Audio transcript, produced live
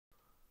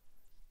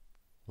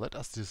Let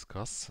us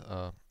discuss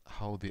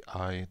how the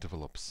eye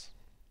develops.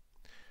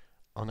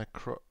 On a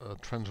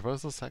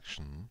transversal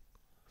section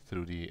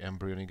through the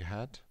embryonic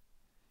head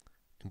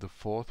in the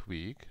 4th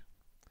week,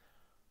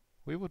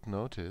 we would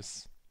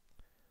notice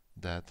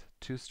that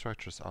two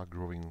structures are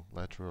growing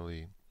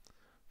laterally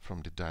from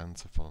the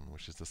diencephalon,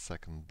 which is the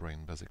second brain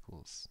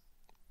vesicle.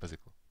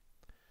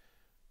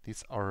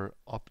 These are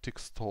optic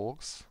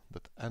stalks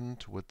that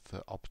end with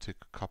the optic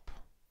cup.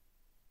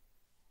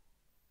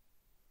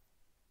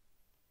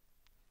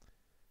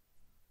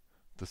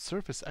 The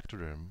surface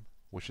ectoderm,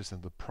 which is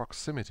in the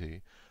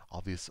proximity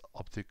of this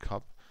optic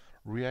cup,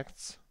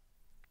 reacts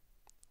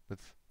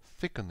with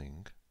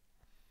thickening,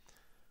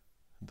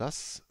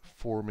 thus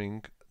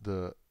forming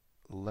the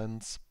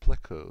lens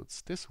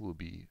placodes. This will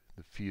be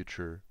the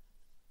future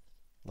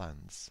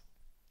lens.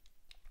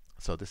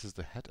 So this is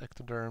the head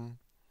ectoderm.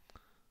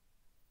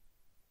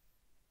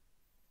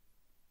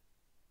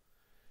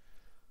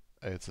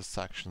 It's a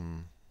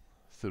section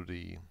through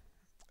the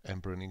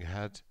embryonic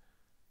head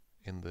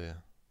in the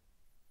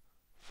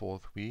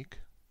 4th week,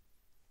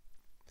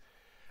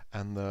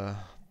 and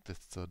this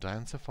is the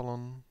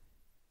diencephalon,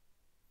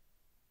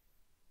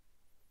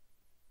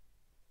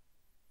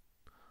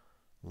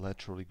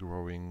 laterally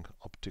growing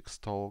optic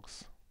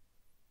stalks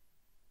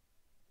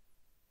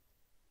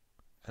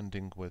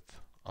ending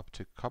with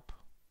optic cup,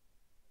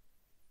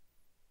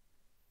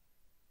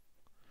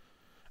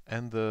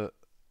 and the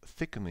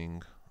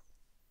thickening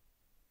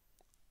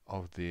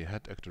of the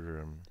head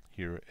ectoderm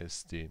here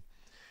is the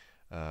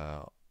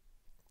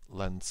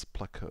lens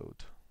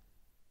placode.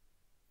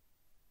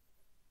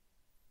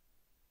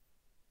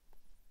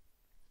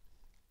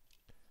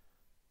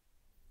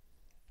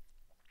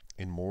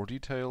 In more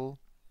detail,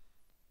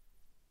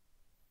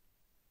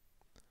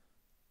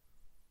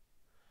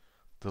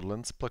 the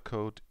lens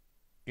placode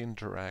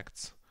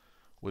interacts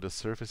with a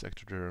surface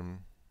ectoderm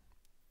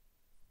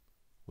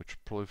which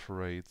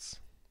proliferates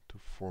to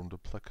form the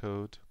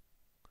placode.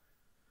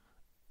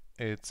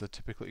 It's a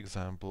typical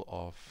example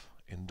of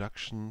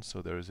induction,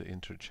 so there is an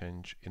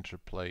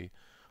interplay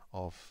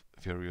of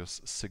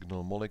various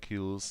signal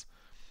molecules.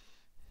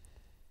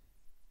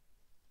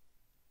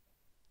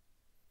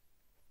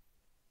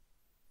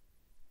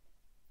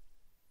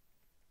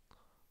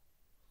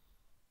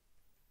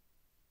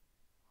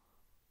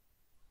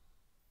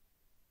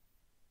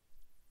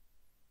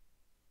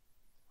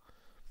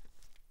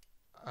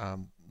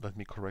 Let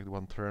me correct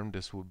one term.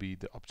 This will be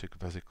the optic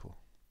vesicle,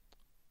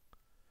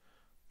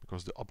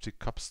 because the optic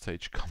cup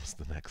stage comes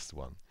the next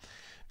one.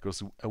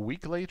 Because a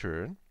week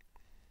later,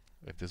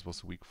 if this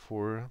was week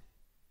 4,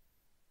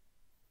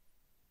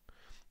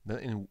 then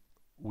in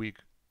week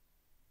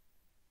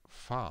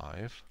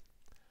 5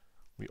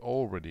 we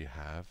already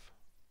have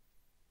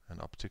an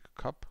optic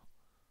cup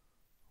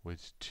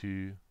with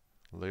 2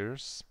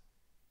 layers,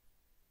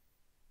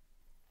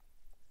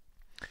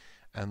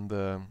 and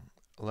the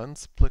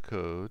lens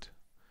placode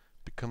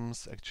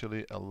becomes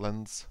actually a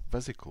lens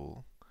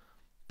vesicle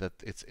that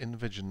it's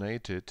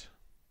invaginated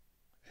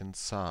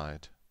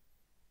inside.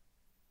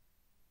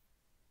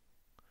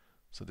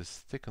 So this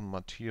thickened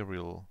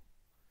material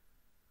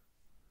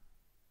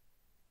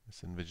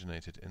is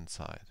invaginated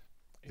inside.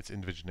 It's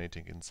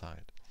invaginating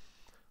inside.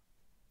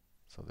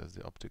 So there's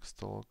the optic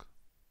stalk.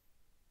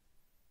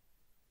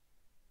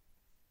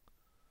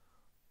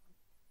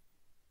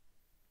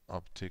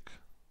 Optic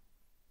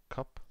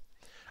cup.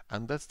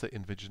 And that's the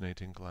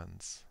invaginating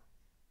lens.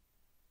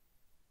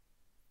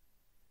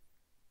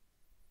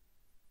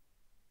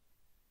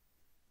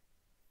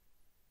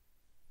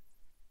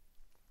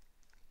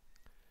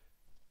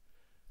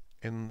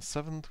 In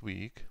 7th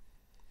week,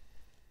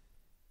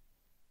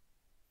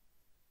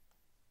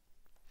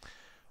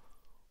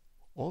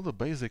 all the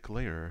basic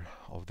layer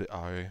of the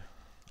eye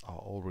are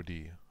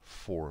already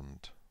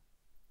formed.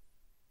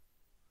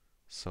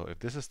 So if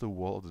this is the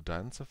wall of the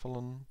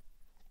diencephalon,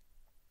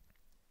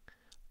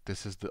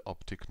 this is the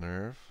optic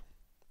nerve.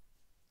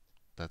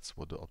 That's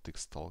what the optic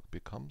stalk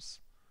becomes.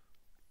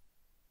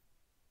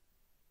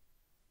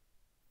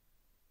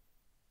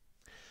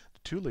 The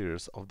 2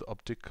 layers of the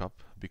optic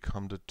cup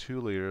become the 2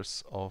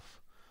 layers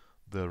of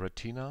the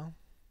retina.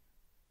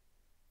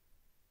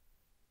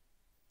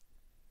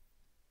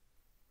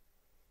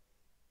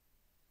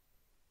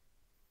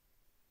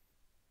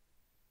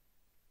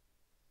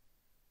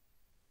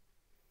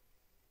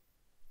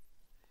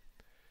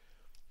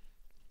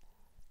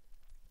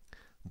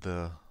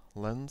 The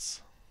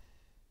lens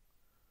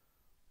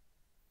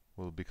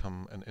will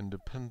become an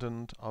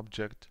independent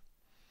object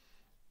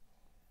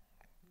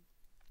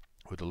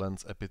with the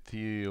lens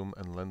epithelium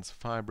and lens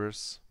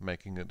fibers,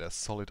 making it a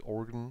solid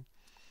organ.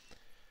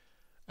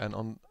 And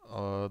on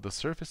the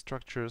surface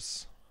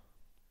structures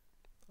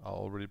are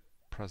already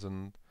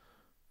present.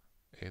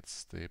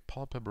 It's the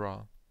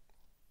palpebra,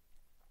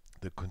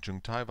 the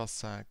conjunctiva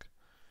sac,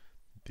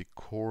 the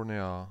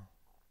cornea,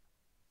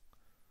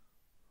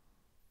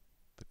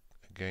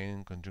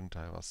 again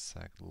conjunctiva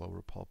sac,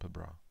 lower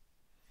palpebra.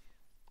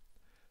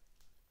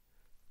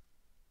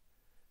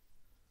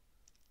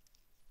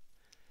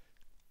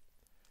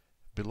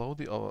 Below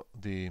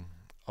the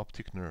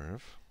optic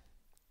nerve,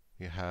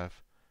 we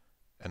have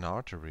an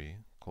artery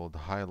called the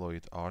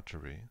hyaloid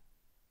artery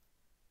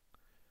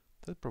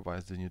that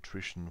provides the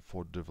nutrition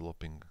for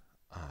developing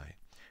eye.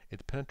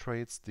 It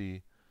penetrates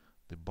the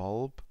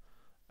bulb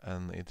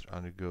and it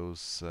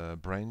undergoes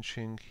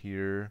branching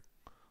here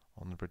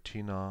on the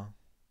retina,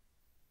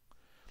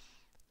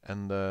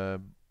 and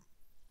the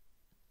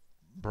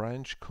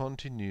branch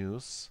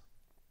continues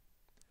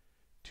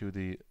to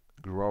the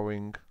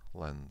growing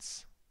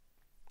lens.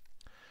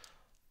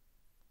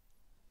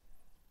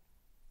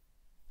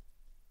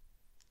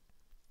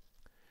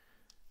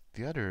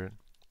 The other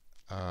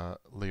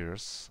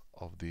layers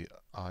of the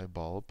eye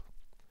bulb,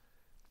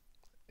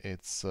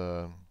 it's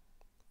the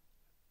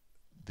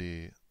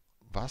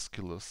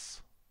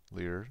vasculus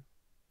layer,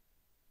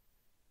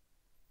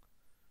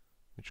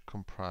 which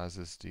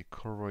comprises the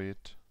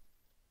choroid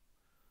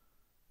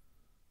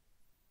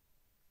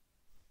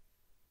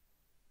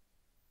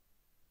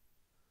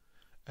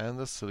and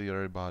the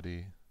ciliary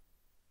body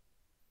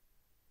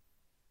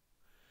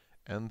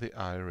and the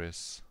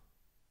iris,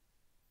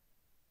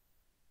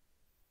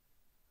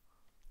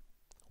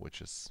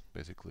 which is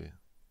basically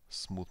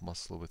smooth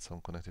muscle with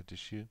some connective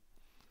tissue.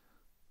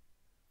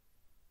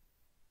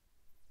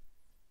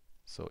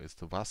 So it's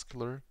the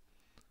vascular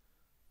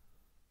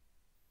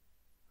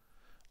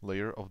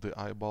layer of the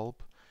eye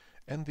bulb,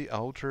 and the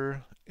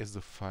outer is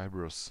the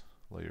fibrous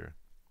layer,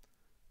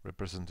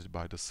 represented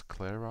by the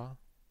sclera.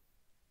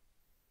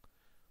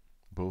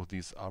 Both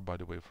these are, by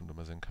the way, from the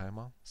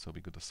mesenchyma. So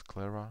we got the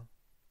sclera,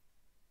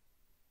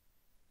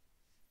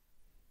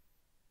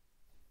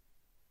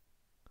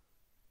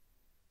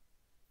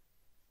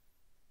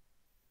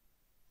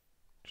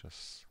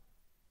 just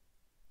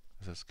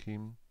as a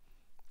scheme.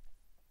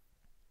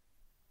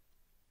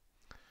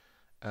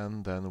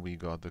 And then we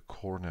got the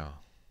cornea,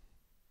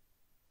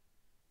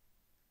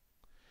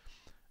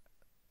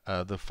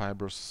 the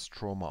fibrous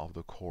stroma of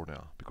the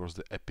cornea, because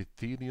the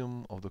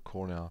epithelium of the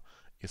cornea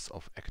is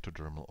of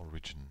ectodermal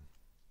origin.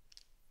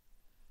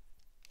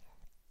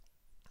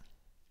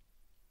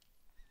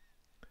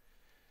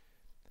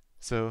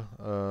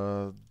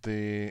 So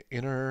the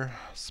inner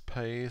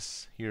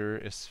space here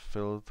is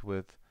filled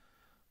with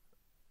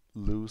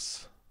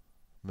loose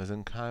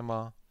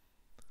mesenchyma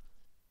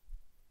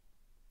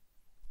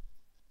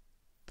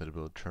that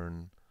will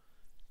turn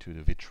to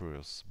the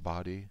vitreous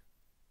body.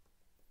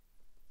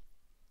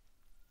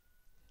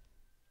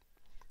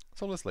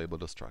 So let's label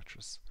the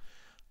structures.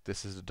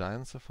 This is the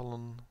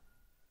diencephalon,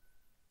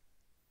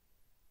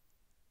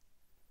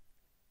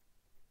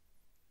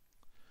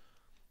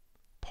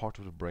 part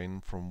of the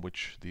brain from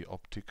which the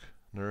optic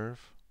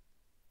nerve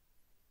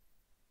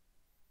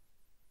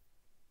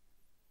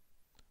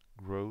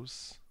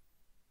grows.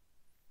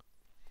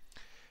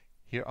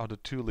 Here are the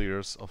two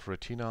layers of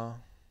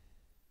retina.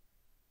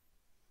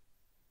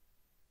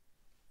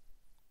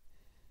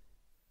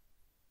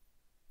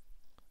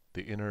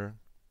 The inner,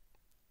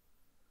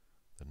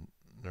 the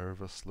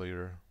nervous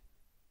layer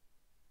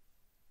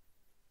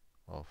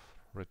of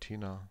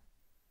retina,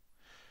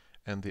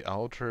 and the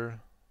outer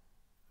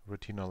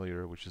retina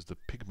layer, which is the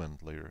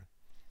pigment layer.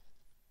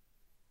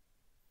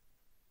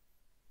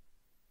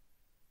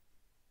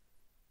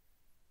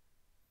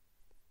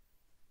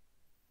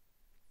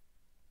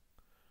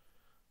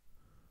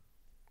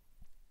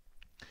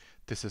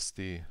 This is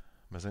the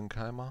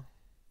mesenchyma,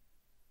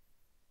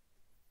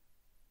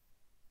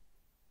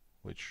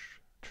 which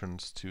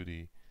turns to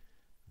the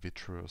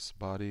vitreous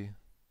body.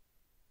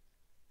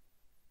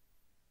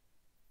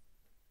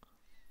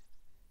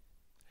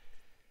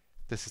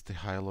 This is the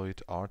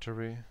hyaloid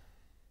artery.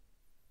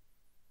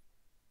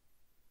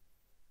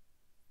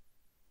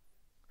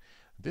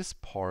 This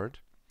part,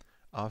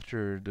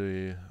 after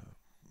the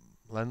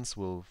lens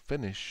will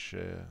finish,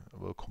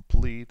 will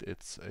complete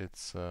its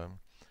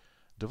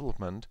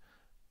development,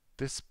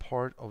 this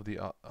part of the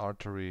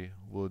artery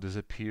will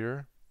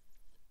disappear,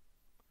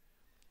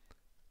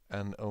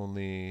 and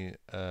only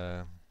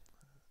a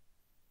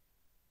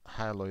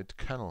hyaloid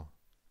canal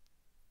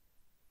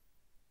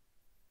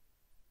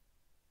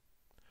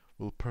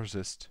will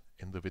persist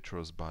in the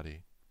vitreous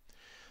body.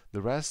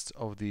 The rest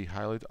of the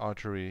hyaloid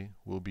artery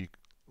will be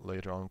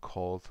later on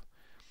called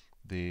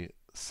the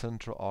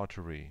central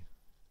artery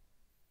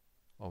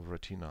of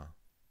retina.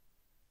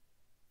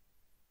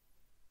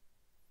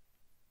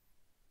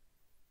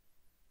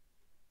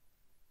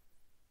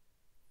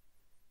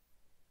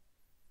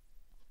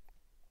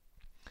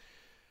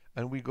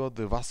 And we got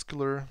the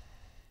vascular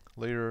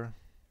layer,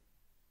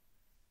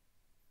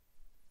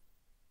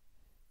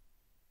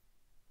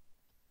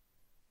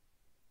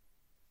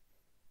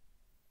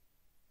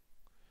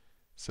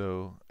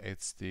 so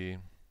it's the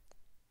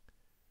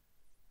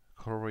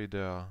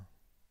choroidea,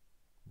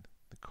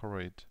 the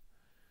choroid,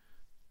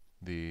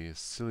 the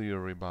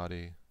ciliary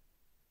body,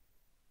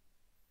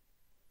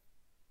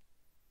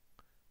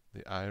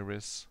 the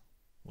iris,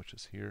 which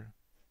is here,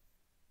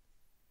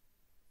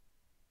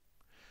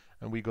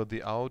 and we got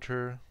the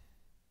outer,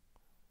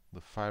 the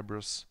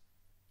fibrous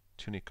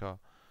tunica,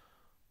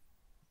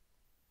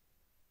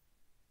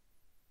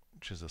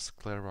 which is a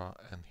sclera,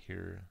 and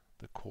here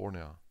the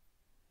cornea.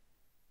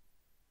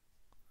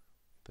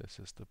 This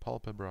is the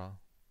palpebra,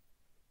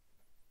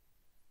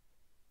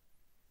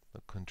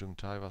 the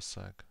conjunctiva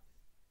sac.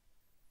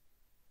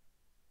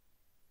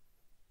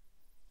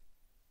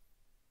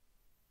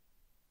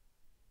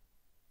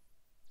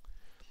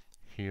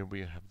 Here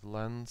we have the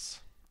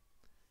lens.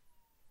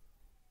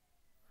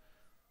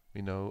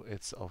 We know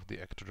it's of the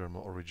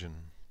ectodermal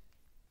origin.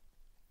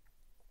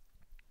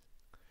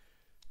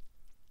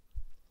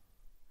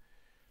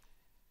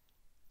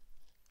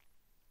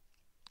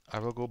 I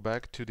will go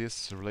back to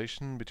this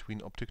relation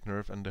between optic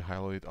nerve and the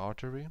hyaloid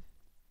artery,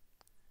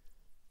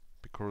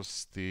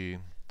 because the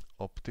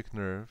optic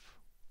nerve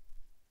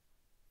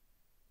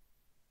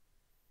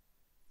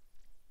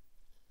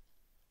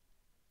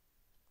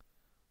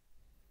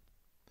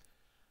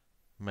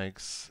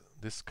makes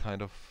this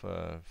kind of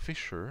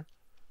fissure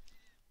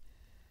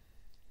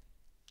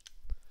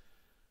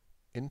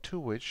into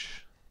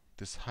which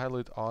this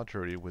hyaloid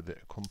artery with the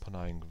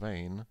accompanying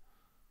vein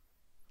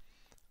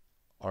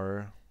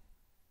are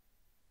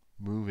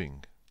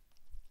moving.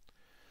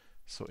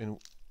 So in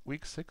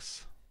week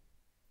 6,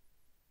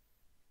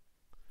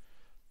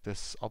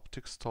 this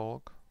optic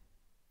stalk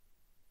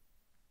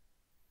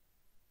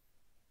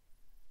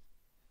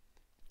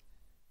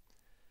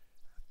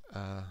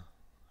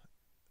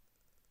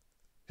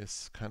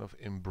is kind of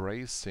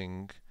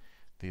embracing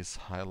these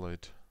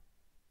hyaloid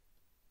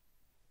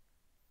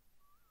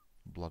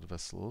blood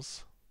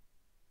vessels.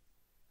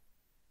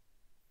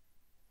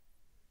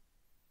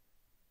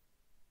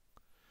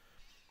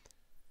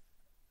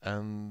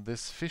 And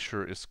this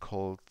fissure is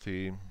called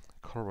the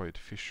choroid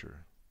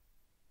fissure,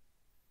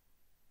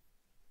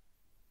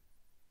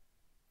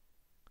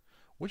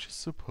 which is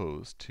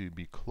supposed to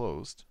be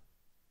closed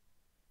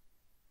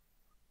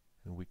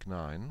in week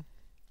 9.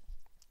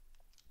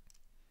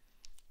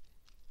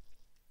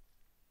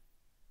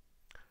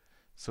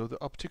 So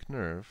the optic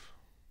nerve,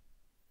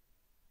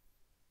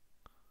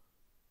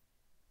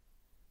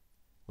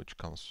 which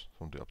comes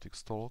from the optic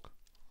stalk,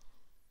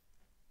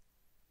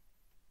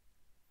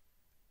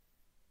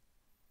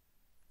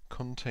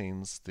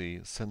 contains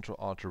the central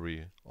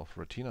artery of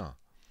retina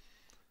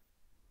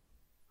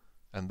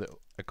and the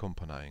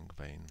accompanying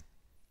vein,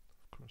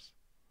 of course.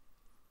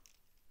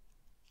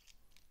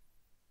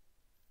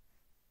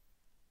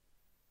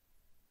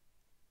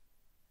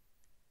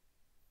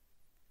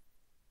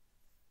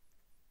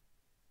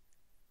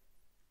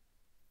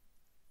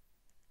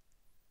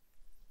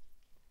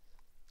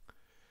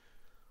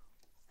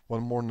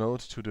 One more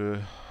note to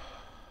the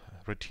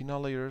retina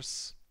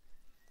layers.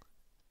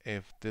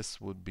 If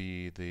this would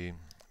be the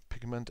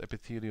pigment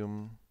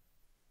epithelium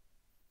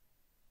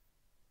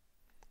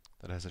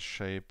that has a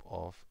shape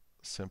of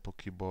simple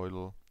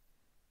cuboidal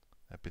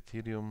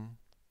epithelium,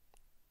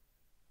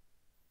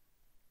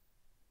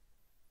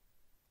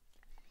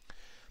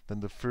 then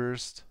the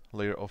first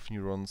layer of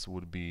neurons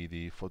would be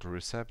the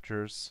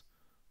photoreceptors,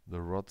 the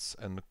rods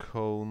and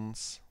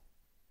cones.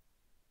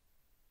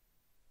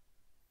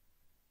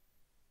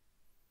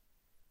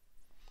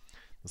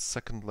 The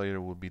second layer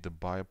would be the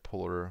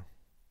bipolar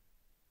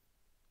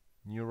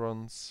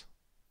neurons.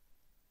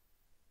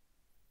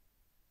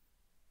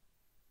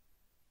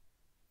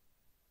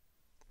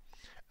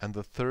 And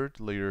the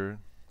third layer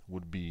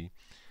would be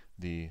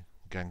the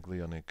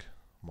ganglionic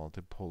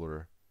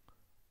multipolar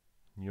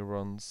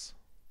neurons,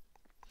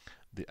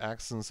 the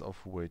axons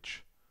of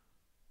which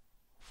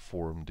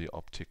form the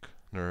optic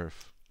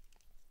nerve.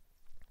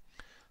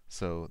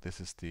 So this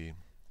is the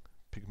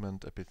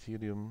pigment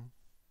epithelium,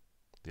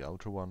 the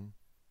outer one.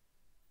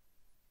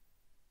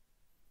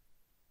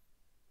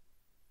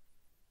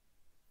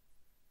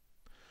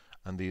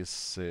 And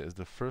this is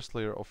the first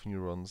layer of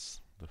neurons,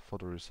 the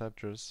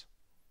photoreceptors.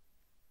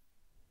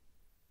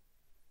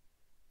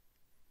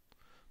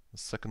 The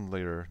second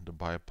layer, the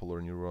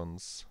bipolar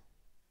neurons.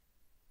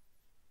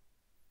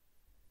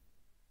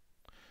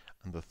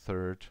 And the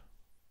third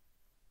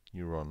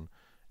neuron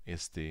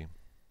is the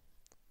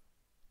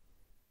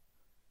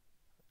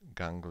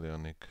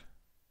ganglionic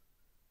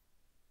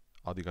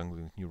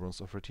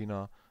neurons of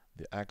retina,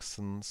 the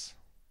axons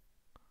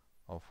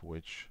of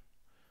which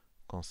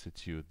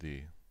constitute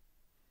the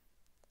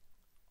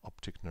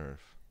optic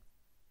nerve.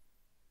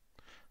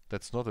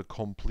 That's not a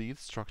complete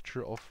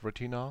structure of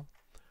retina,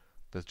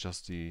 that's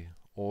just the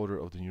order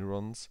of the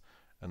neurons,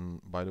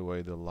 and by the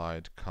way, the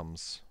light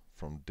comes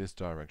from this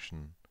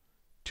direction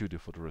to the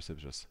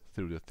photoreceptors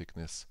through the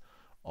thickness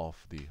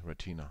of the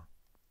retina.